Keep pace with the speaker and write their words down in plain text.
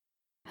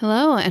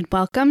Hello, and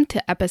welcome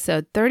to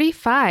episode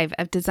 35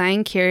 of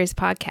Design Curious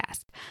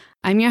Podcast.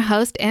 I'm your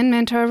host and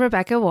mentor,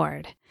 Rebecca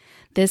Ward.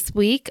 This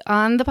week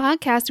on the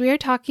podcast, we are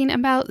talking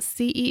about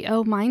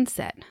CEO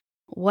mindset.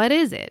 What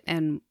is it,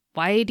 and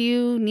why do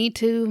you need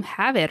to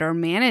have it or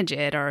manage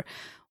it, or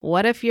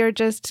what if you're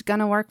just going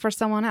to work for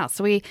someone else?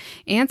 So we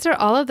answer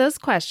all of those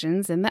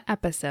questions in the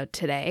episode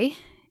today.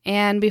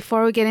 And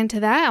before we get into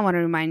that, I want to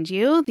remind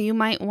you that you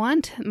might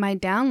want my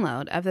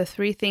download of the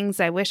 3 things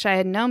I wish I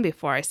had known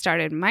before I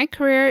started my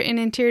career in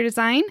interior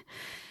design.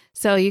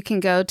 So you can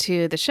go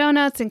to the show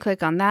notes and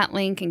click on that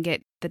link and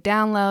get the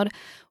download.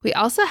 We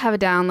also have a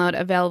download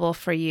available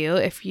for you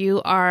if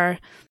you are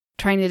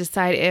trying to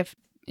decide if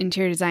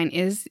interior design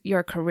is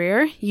your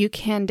career. You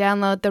can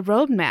download the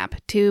roadmap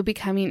to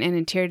becoming an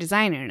interior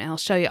designer, and it'll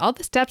show you all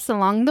the steps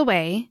along the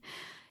way.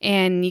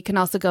 And you can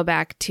also go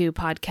back to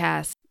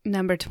podcast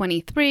number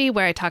 23,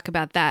 where I talk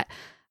about that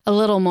a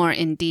little more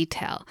in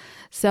detail.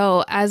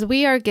 So as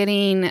we are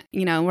getting,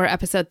 we're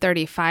episode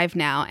 35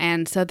 now.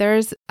 And so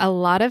there's a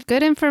lot of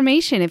good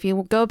information. If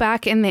you go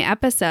back in the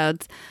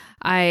episodes,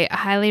 I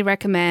highly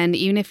recommend,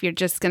 even if you're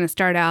just going to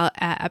start out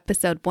at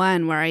episode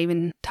 1, where I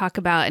even talk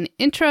about an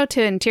intro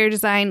to interior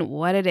design,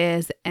 what it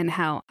is, and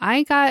how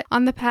I got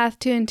on the path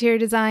to interior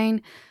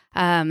design.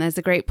 That's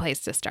a great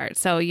place to start.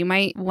 So you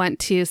might want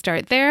to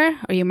start there,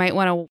 or you might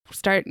want to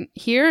start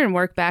here and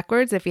work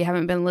backwards if you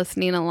haven't been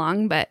listening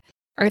along. But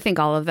I think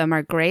all of them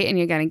are great, and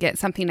you're going to get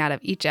something out of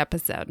each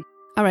episode.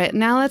 All right,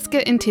 now let's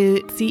get into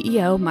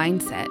CEO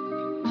mindset.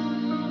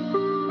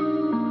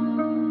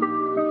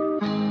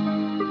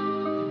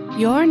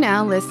 You're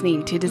now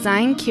listening to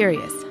Design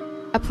Curious,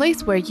 a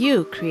place where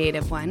you,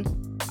 creative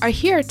one, are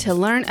here to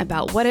learn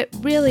about what it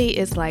really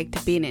is like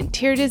to be an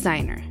interior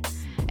designer.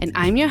 And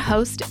I'm your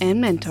host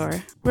and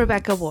mentor,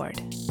 Rebecca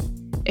Ward.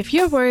 If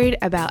you're worried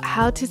about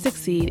how to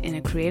succeed in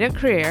a creative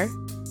career,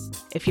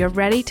 if you're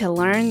ready to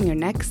learn your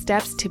next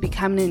steps to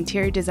become an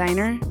interior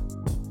designer,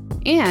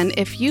 and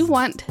if you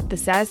want the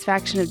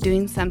satisfaction of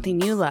doing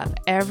something you love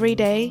every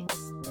day,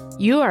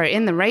 you are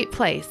in the right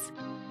place.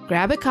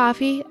 Grab a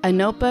coffee, a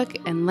notebook,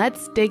 and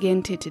let's dig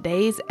into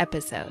today's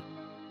episode.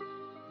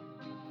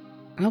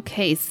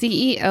 Okay,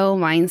 CEO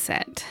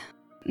mindset.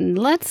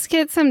 Let's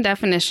get some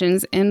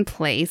definitions in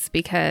place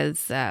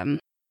because I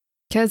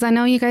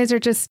know you guys are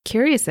just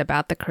curious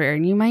about the career,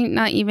 and you might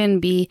not even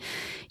be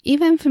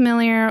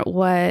familiar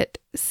what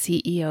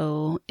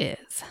CEO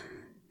is.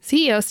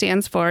 CEO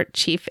stands for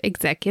Chief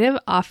Executive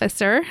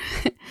Officer.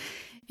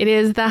 It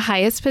is the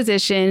highest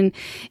position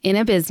in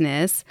a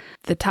business,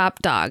 the top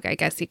dog, I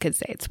guess you could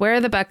say. It's where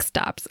the buck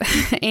stops.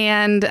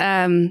 And,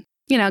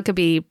 it could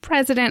be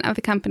president of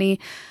the company,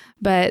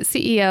 but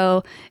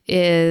CEO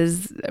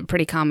is a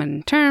pretty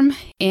common term,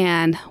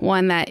 and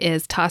one that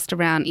is tossed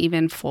around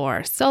even for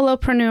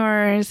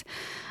solopreneurs,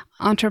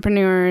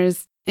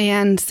 entrepreneurs.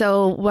 And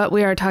so what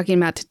we are talking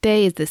about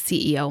today is the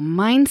CEO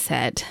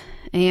mindset.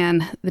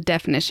 And the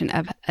definition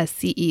of a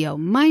CEO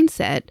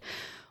mindset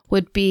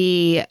would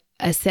be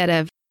a set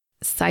of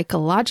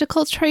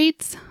psychological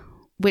traits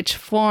which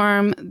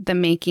form the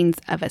makings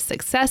of a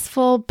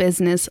successful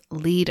business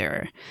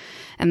leader.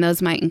 And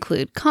those might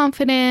include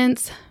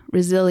confidence,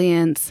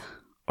 resilience,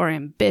 or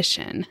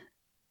ambition.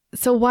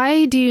 So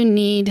why do you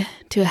need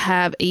to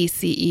have a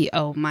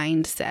CEO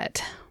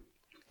mindset?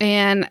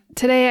 And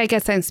today, I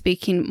guess I'm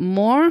speaking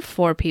more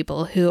for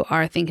people who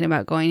are thinking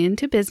about going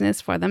into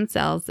business for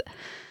themselves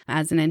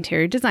as an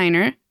interior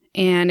designer.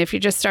 And if you're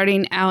just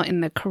starting out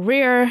in the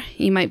career,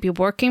 you might be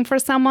working for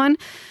someone.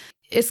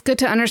 It's good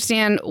to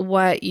understand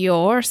what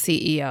your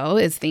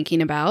CEO is thinking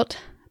about,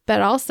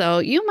 but also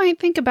you might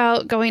think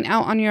about going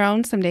out on your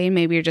own someday.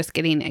 Maybe you're just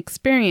getting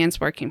experience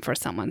working for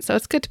someone. So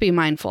it's good to be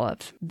mindful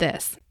of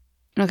this.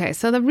 Okay,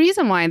 so the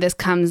reason why this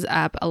comes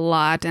up a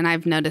lot, and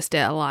I've noticed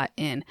it a lot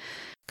in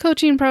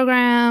coaching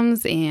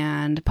programs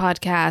and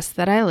podcasts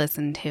that I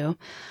listen to,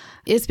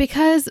 is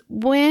because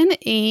when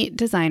a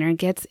designer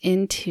gets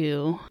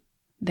into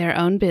their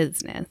own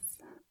business,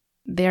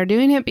 they're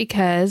doing it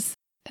because,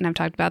 and I've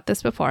talked about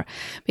this before,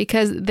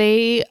 because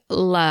they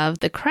love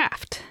the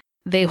craft.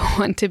 They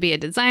want to be a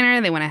designer.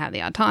 They want to have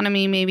the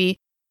autonomy maybe.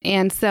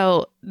 And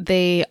so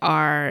they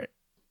are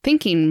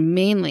thinking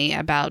mainly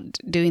about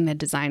doing the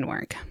design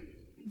work.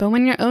 But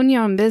when you own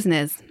your own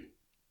business,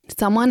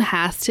 someone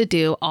has to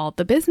do all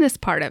the business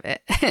part of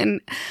it.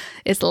 And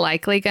it's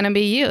likely going to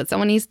be you.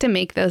 Someone needs to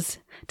make those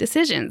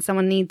decisions.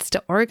 Someone needs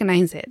to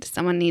organize it.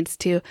 Someone needs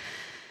to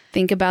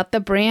think about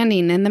the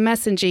branding and the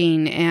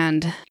messaging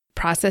and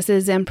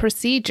processes and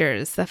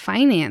procedures, the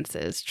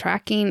finances,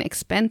 tracking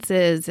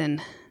expenses,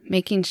 and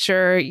making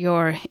sure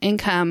your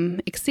income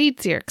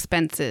exceeds your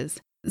expenses.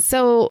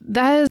 So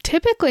that is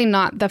typically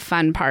not the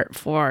fun part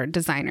for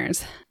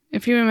designers.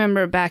 If you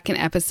remember back in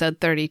episode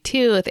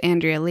 32 with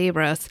Andrea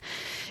Libros,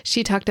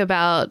 she talked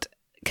about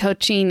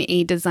coaching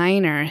a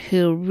designer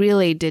who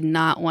really did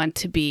not want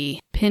to be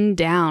pinned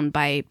down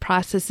by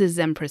processes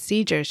and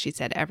procedures. She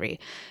said, every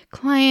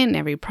client,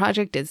 every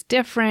project is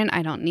different.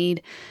 I don't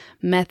need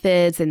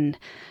methods. And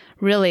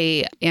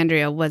really,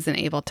 Andrea wasn't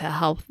able to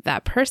help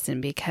that person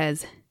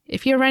because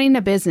if you're running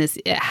a business,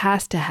 it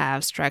has to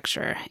have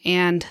structure.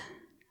 And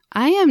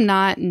I am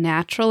not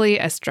naturally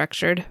a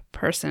structured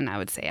person, I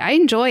would say. I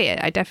enjoy it.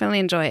 I definitely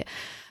enjoy it.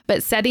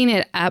 But setting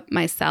it up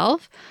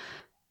myself,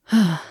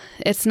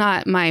 it's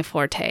not my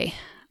forte.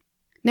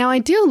 Now, I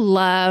do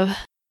love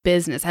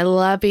business. I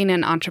love being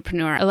an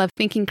entrepreneur. I love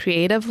thinking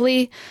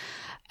creatively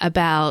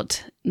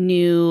about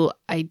new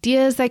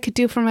ideas I could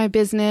do for my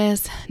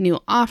business, new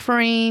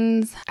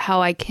offerings,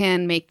 how I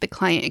can make the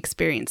client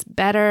experience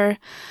better.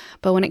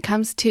 But when it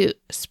comes to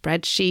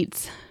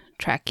spreadsheets,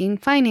 tracking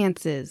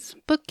finances,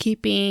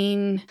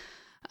 bookkeeping,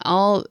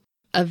 all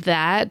of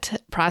that,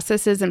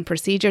 processes and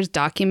procedures,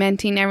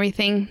 documenting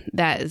everything,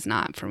 that is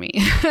not for me.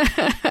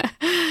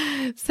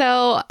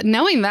 So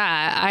knowing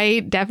that, I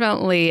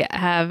definitely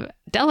have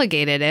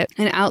delegated it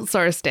and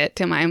outsourced it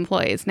to my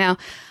employees. Now,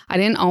 I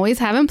didn't always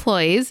have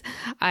employees.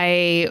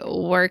 I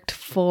worked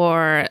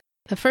for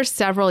the first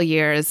several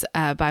years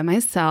by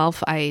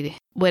myself. I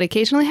would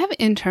occasionally have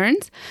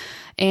interns,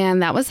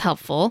 and that was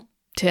helpful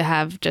to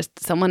have just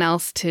someone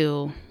else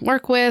to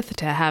work with,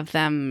 to have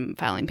them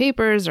filing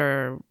papers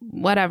or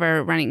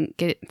whatever,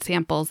 get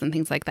samples and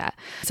things like that.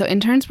 So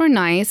interns were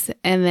nice.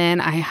 And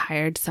then I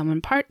hired someone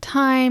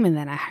part-time, and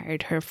then I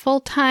hired her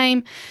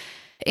full-time,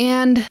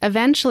 and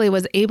eventually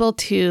was able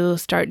to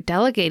start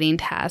delegating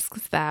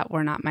tasks that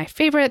were not my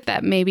favorite,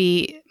 that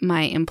maybe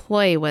my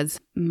employee was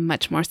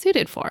much more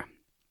suited for.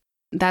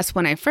 That's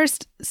when I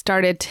first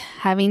started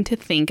having to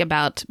think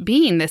about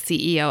being the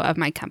CEO of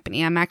my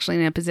company. I'm actually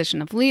in a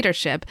position of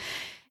leadership.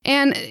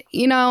 And,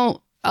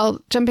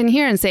 I'll jump in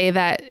here and say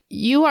that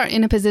you are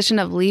in a position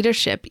of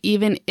leadership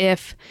even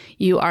if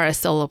you are a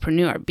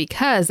solopreneur,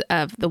 because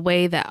of the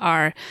way that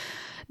our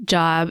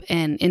job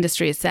and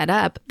industry is set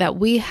up, that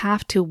we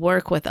have to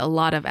work with a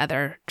lot of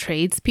other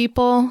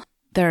tradespeople.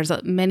 There's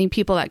many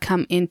people that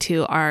come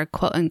into our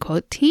quote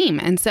unquote team.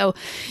 And so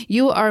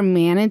you are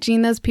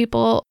managing those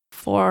people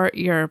for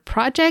your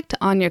project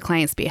on your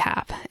client's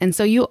behalf. And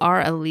so you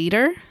are a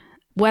leader,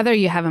 whether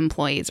you have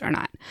employees or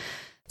not.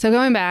 So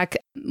going back,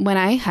 when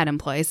I had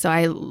employees, so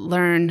I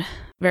learned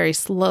very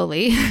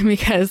slowly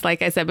because,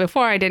 like I said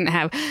before, I didn't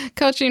have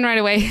coaching right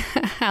away,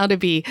 how to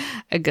be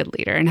a good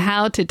leader and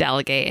how to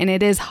delegate. And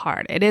it is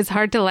hard. It is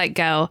hard to let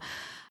go.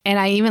 And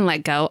I even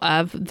let go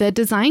of the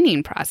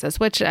designing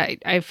process, which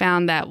I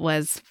found that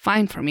was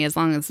fine for me as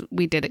long as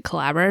we did it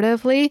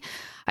collaboratively.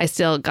 I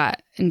still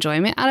got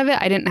enjoyment out of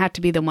it. I didn't have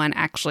to be the one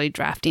actually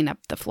drafting up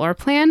the floor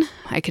plan.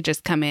 I could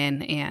just come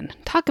in and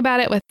talk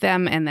about it with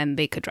them, and then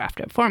they could draft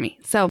it for me.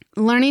 So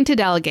learning to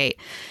delegate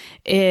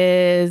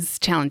is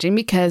challenging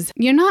because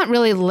you're not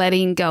really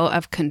letting go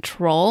of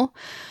control,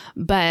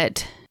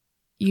 but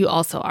you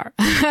also are.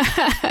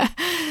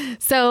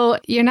 So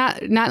you're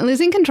not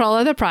losing control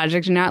of the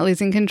project. You're not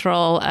losing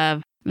control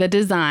of the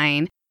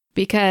design,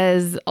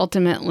 because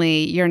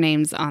ultimately your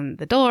name's on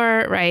the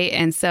door, right?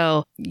 And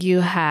so you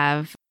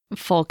have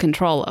full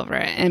control over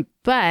it.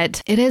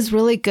 But it is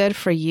really good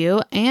for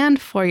you and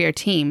for your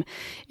team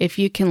if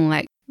you can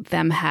let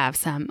them have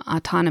some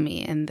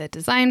autonomy in the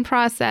design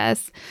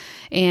process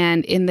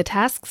and in the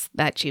tasks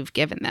that you've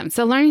given them.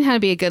 So learning how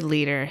to be a good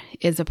leader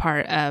is a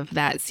part of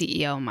that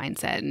CEO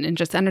mindset, and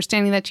just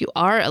understanding that you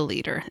are a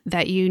leader,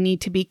 that you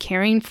need to be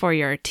caring for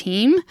your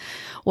team,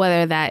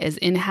 whether that is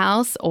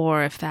in-house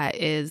or if that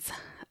is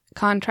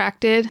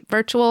contracted,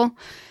 virtual.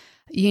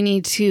 You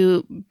need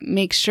to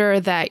make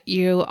sure that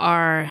you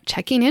are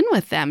checking in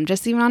with them,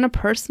 just even on a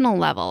personal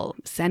level,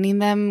 sending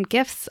them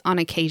gifts on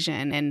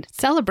occasion and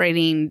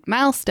celebrating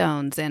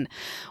milestones and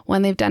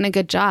when they've done a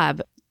good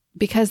job,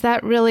 because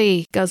that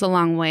really goes a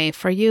long way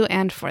for you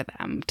and for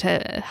them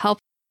to help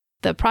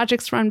the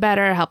projects run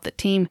better, help the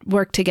team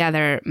work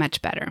together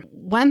much better.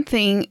 One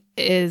thing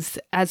is,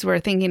 as we're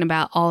thinking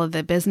about all of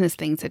the business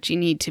things that you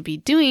need to be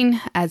doing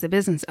as a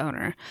business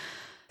owner,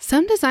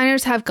 some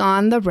designers have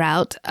gone the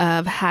route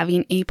of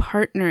having a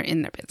partner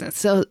in their business.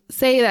 So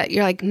say that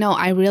you're like, no,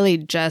 I really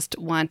just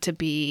want to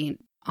be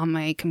on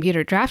my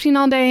computer drafting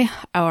all day,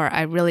 or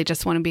I really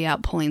just want to be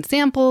out pulling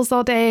samples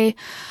all day.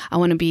 I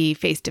want to be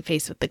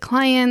face-to-face with the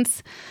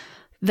clients.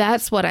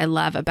 That's what I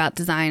love about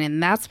design,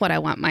 and that's what I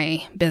want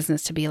my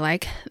business to be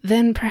like.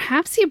 Then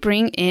perhaps you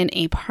bring in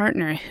a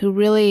partner who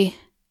really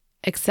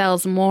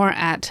excels more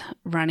at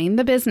running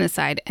the business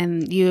side,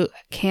 and you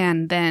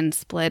can then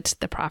split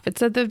the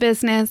profits of the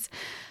business.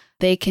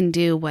 They can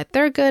do what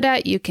they're good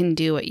at. You can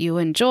do what you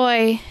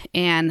enjoy.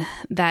 And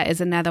that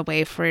is another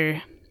way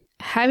for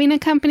having a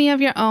company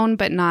of your own,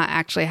 but not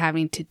actually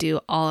having to do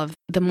all of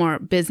the more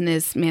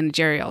business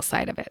managerial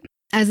side of it.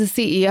 As a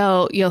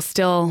CEO, you'll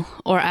still,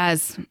 or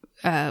as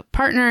a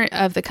partner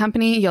of the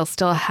company, you'll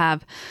still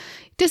have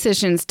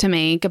decisions to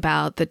make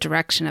about the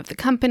direction of the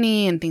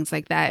company and things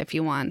like that if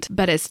you want,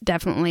 but it's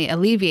definitely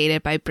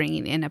alleviated by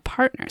bringing in a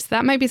partner. So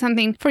that might be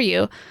something for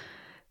you.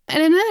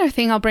 And another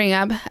thing I'll bring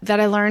up that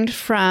I learned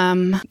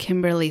from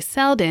Kimberly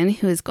Selden,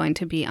 who is going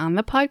to be on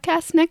the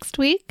podcast next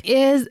week,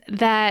 is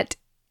that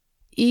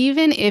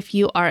even if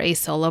you are a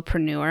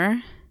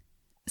solopreneur,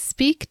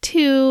 speak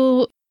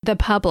to the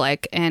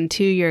public and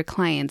to your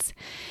clients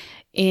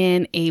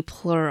in a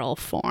plural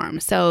form.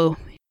 So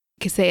you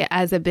could say,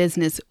 as a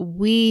business,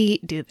 we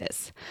do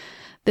this.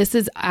 This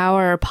is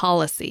our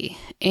policy.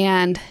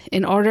 And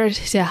in order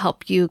to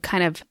help you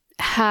kind of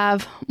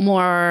have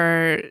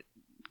more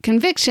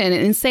conviction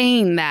in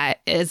saying that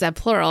is a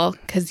plural,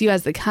 because you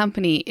as the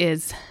company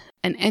is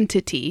an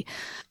entity,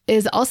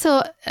 is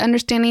also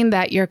understanding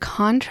that your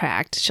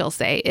contract, she'll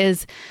say,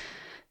 is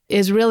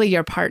really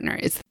your partner.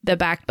 It's the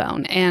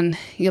backbone. And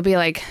you'll be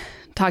like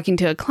talking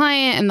to a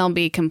client and they'll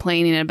be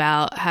complaining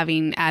about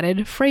having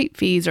added freight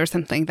fees or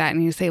something like that.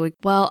 And you say,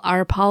 well,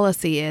 our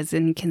policy is,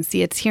 and you can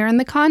see it's here in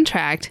the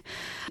contract,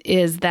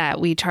 is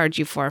that we charge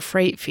you for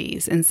freight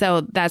fees. And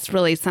so that's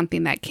really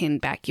something that can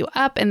back you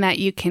up and that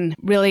you can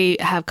really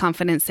have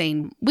confidence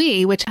saying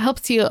we, which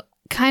helps you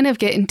kind of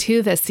get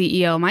into the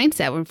CEO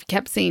mindset. We've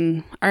kept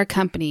saying our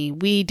company,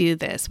 we do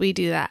this, we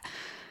do that.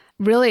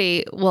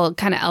 Really will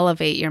kind of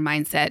elevate your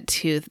mindset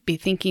to be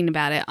thinking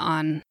about it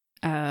on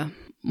a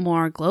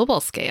more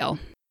global scale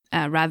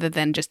rather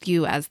than just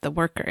you as the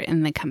worker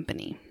in the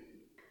company.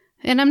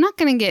 And I'm not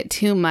going to get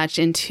too much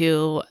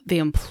into the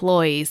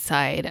employee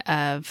side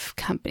of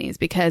companies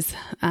because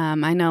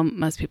I know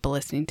most people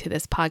listening to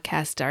this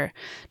podcast are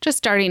just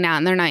starting out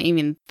and they're not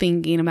even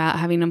thinking about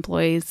having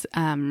employees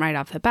right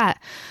off the bat.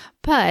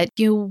 But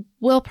you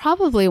will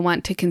probably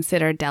want to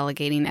consider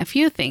delegating a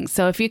few things.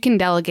 So if you can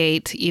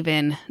delegate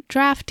even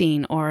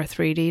drafting or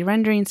 3D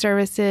rendering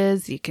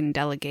services, you can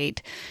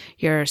delegate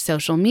your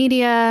social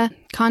media,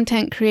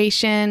 content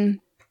creation,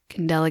 you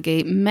can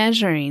delegate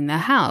measuring the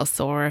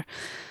house or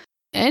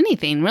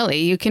anything really.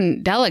 You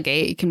can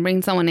delegate, you can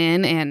bring someone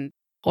in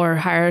or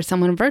hire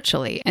someone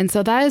virtually. And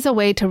so that is a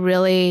way to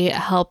really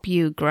help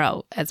you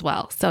grow as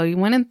well. So you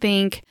want to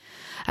think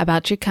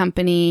about your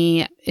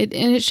company, and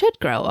it should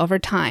grow over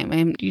time.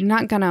 And you're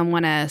not going to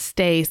want to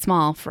stay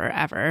small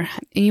forever.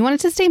 And you want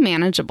it to stay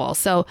manageable.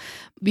 So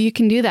you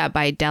can do that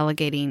by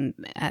delegating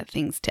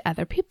things to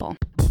other people.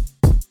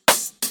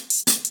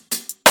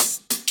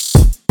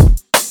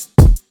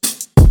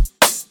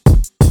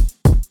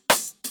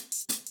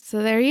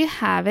 So there you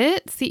have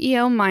it,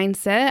 CEO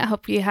mindset. I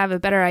hope you have a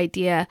better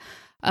idea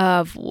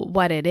of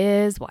what it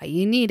is, why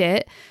you need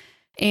it,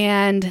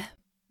 and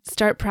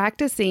start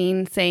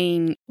practicing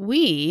saying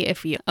we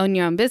if you own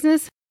your own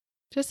business.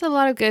 Just a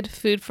lot of good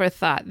food for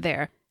thought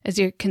there as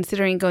you're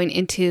considering going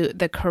into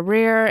the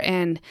career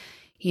and,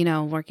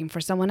 working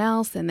for someone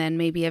else and then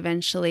maybe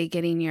eventually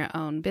getting your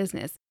own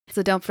business.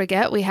 So don't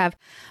forget, we have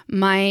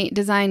My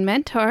Design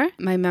Mentor,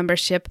 my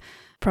membership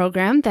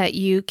program that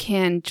you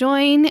can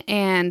join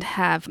and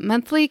have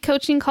monthly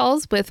coaching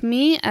calls with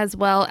me, as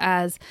well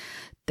as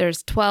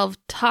there's 12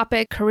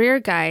 topic career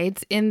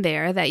guides in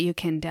there that you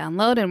can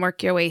download and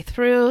work your way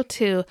through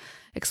to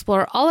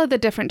explore all of the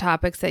different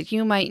topics that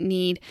you might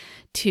need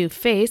to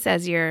face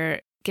as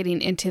you're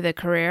getting into the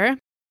career.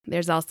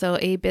 There's also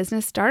a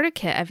business starter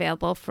kit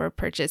available for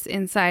purchase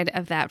inside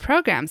of that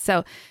program.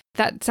 So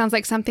that sounds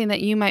like something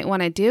that you might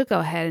want to do. Go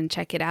ahead and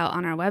check it out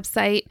on our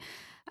website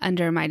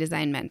under My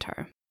Design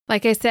Mentor.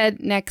 Like I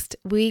said, next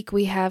week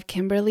we have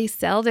Kimberly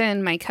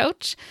Selden, my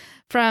coach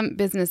from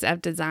Business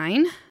of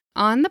Design,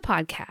 on the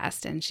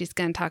podcast, and she's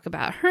going to talk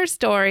about her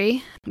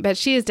story, but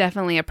she is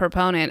definitely a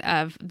proponent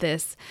of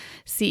this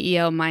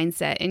CEO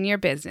mindset in your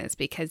business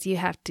because you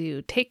have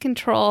to take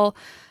control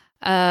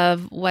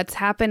of what's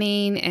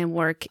happening and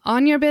work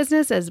on your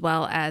business as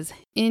well as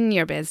in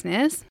your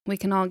business. We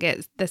can all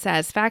get the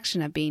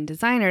satisfaction of being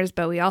designers,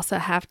 but we also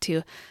have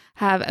to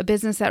have a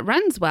business that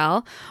runs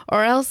well,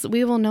 or else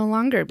we will no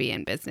longer be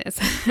in business.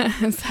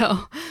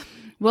 So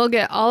we'll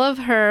get all of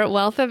her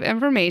wealth of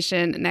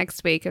information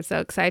next week. I'm so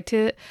excited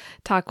to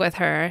talk with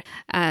her.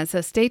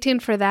 So stay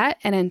tuned for that.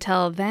 And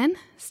until then,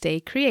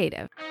 stay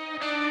creative.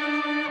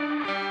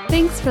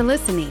 Thanks for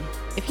listening.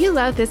 If you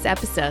love this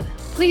episode,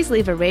 please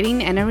leave a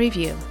rating and a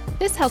review.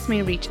 This helps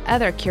me reach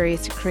other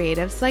curious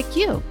creatives like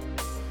you.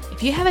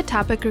 If you have a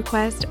topic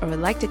request or would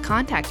like to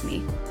contact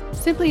me,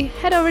 simply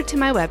head over to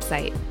my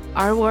website,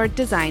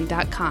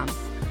 rwarddesign.com,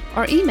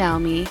 or email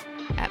me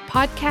at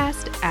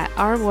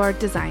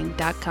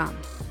podcast@rwarddesign.com.